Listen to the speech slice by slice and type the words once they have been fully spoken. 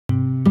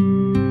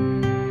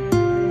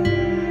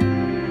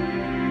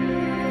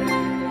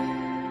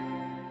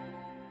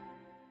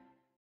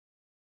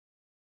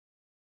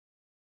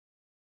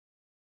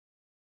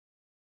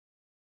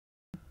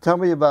Tell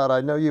me about,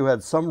 I know you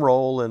had some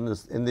role in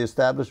this, in the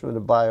establishment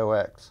of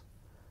BioX.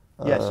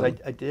 Yes, I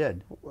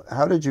did.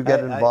 How did you get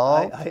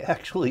involved? I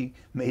actually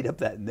made up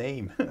that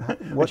name,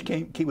 which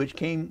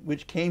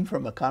came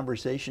from a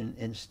conversation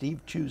in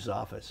Steve Chu's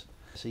office.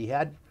 So he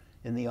had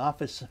in the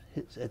office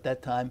at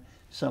that time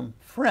some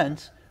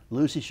friends.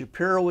 Lucy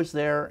Shapiro was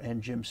there,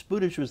 and Jim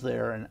Spudich was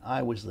there, and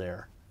I was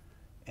there.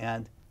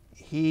 And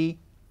he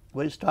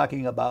was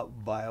talking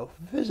about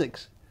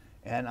biophysics.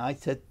 And I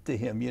said to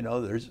him, you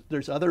know, there's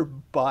there's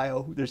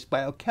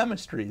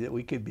biochemistry, that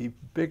we could be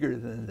bigger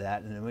than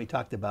that. And then we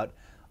talked about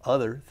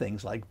other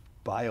things like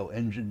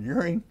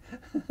bioengineering.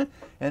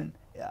 And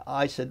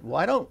I said,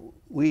 why don't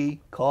we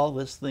call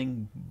this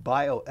thing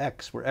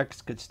BioX, where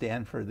X could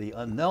stand for the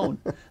unknown?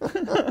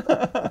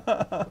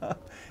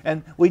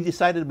 And we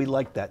decided we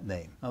liked that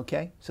name,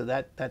 okay? So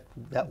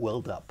that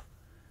welled up.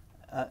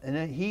 And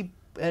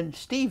then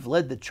Steve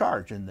led the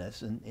charge in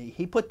this, and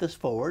he put this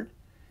forward.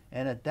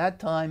 And at that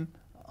time,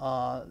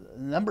 a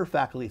number of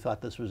faculty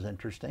thought this was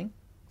interesting.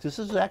 This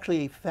is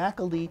actually a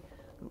faculty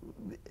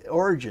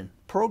origin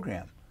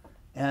program,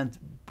 and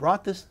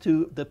brought this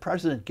to the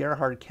president,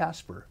 Gerhard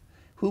Casper,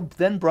 who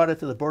then brought it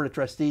to the Board of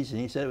Trustees, and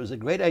he said it was a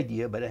great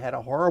idea, but it had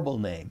a horrible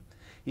name.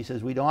 He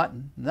says, we don't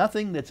want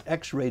nothing that's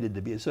X-rated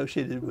to be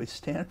associated with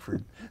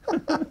Stanford.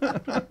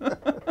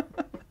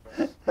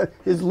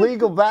 His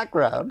legal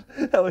background.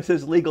 That was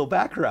his legal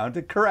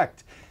background,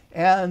 correct.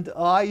 And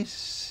I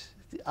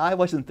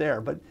wasn't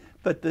there,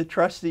 but the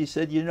trustees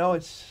said, you know,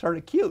 it's sort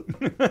of cute.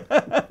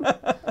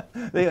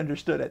 They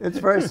understood it. It's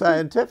very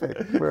scientific,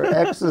 where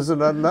X is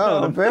an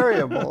unknown, a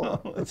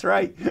variable. That's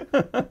right.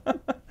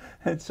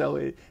 And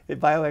so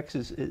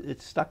BioX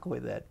it stuck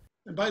with that.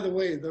 And by the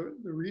way, the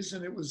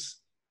reason it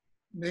was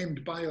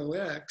named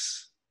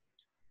BioX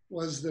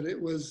was that it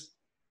was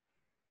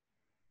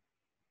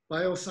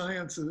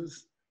biosciences,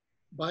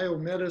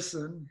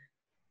 biomedicine,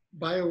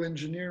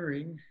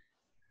 bioengineering,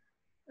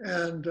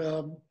 and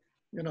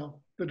you know,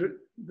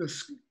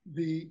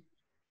 the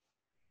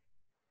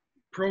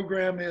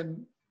program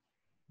in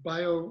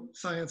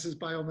biosciences,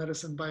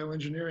 biomedicine,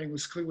 bioengineering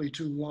was clearly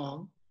too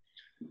long.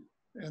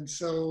 And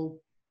so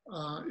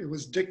it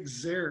was Dick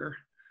Zare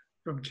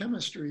from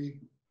chemistry,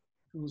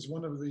 who was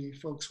one of the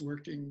folks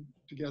working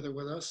together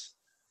with us,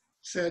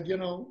 said, you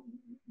know,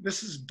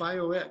 this is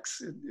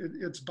BioX,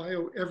 it's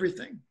bio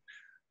everything.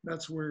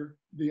 That's where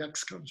the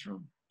X comes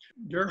from.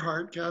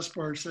 Gerhard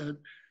Caspar said,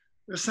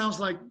 this sounds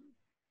like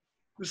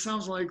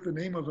the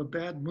name of a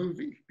bad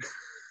movie.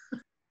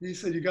 He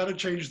said, you got to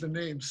change the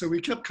name. So we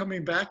kept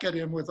coming back at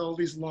him with all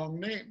these long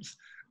names,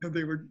 and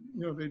they were,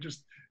 you know,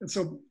 and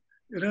so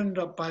it ended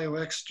up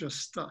BioX just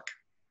stuck.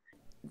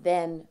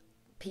 Then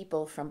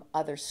people from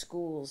other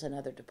schools and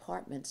other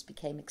departments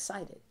became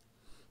excited,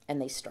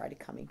 and they started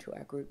coming to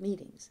our group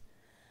meetings.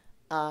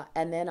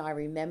 And then I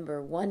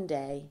remember one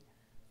day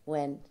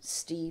when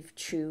Steve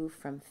Chu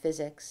from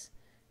physics,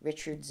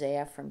 Richard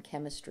Zare from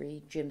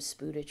chemistry, Jim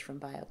Spudich from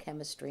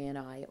biochemistry, and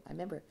I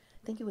remember,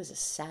 I think it was a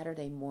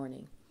Saturday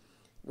morning,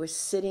 we're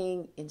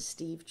sitting in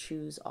Steve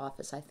Chu's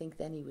office. I think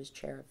then he was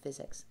chair of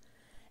physics.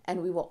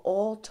 And we were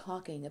all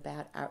talking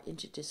about our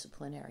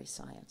interdisciplinary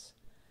science.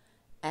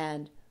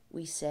 And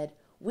we said,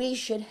 we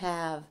should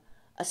have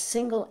a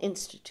single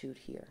institute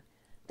here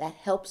that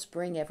helps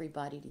bring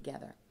everybody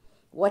together.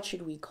 What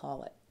should we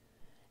call it?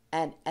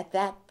 And at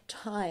that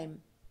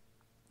time,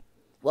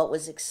 what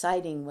was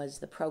exciting was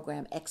the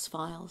program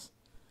X-Files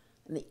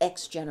and the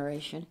X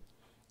generation.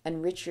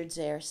 And Richard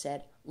Zare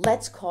said,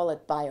 let's call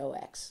it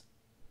BioX.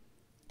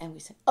 And we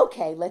said,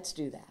 okay, let's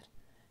do that.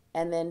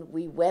 And then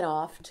we went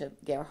off to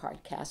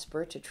Gerhard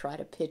Casper to try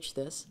to pitch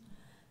this,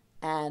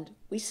 and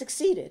we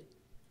succeeded.